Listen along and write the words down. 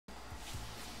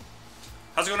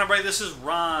How's it going, everybody? This is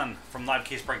Ron from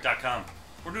LiveCaseBreak.com.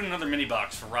 We're doing another mini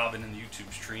box for Robin in the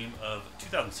YouTube stream of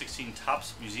 2016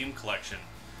 Topps Museum Collection.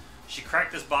 She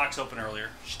cracked this box open earlier.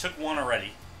 She took one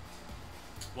already.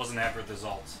 Wasn't happy with the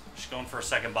results. She's going for a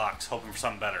second box, hoping for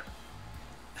something better.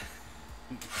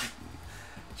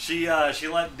 She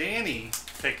let Danny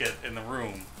pick it in the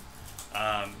room.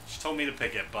 She told me to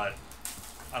pick it, but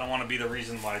I don't want to be the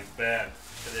reason why it's bad.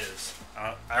 It is.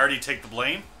 I already take the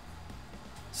blame.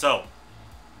 So,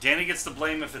 Danny gets the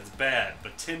blame if it's bad,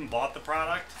 but Tim bought the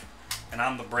product, and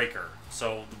I'm the breaker.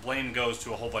 So the blame goes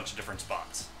to a whole bunch of different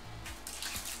spots.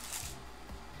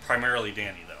 Primarily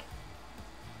Danny, though.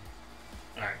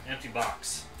 Alright, empty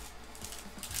box.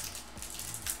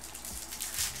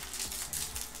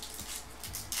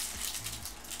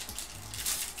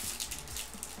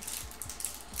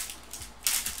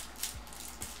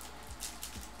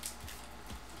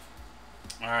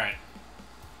 Alright.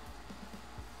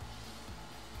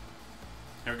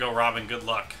 Here we go, Robin. Good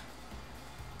luck.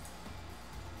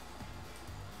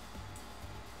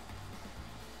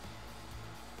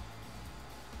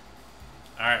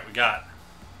 Alright, we got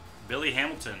Billy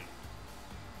Hamilton,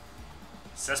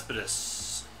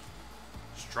 Cespedes,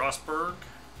 Strasburg.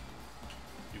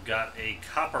 You've got a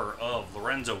copper of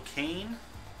Lorenzo Cain.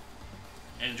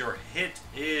 And your hit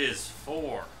is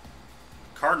for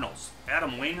Cardinals,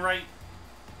 Adam Wainwright.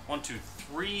 1, 2,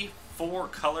 3, 4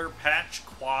 color patch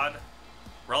quad.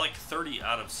 Relic 30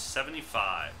 out of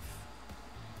 75.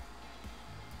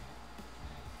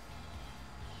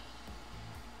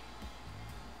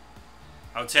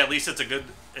 I would say at least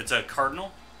it's a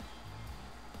Cardinal.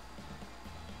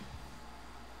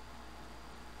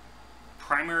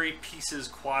 Primary pieces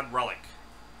quad relic.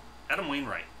 Adam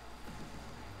Wainwright.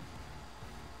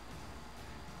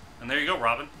 And there you go,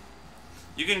 Robin.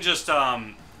 You can just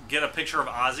get a picture of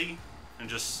Ozzy and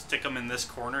just stick them in this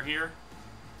corner here.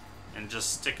 And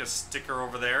just stick a sticker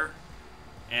over there,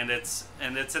 and it's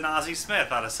an Ozzie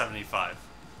Smith out of 75.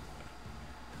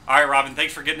 All right, Robin,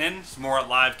 thanks for getting in. It's more at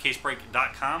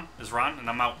LiveCaseBreak.com. This is Ron, and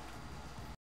I'm out.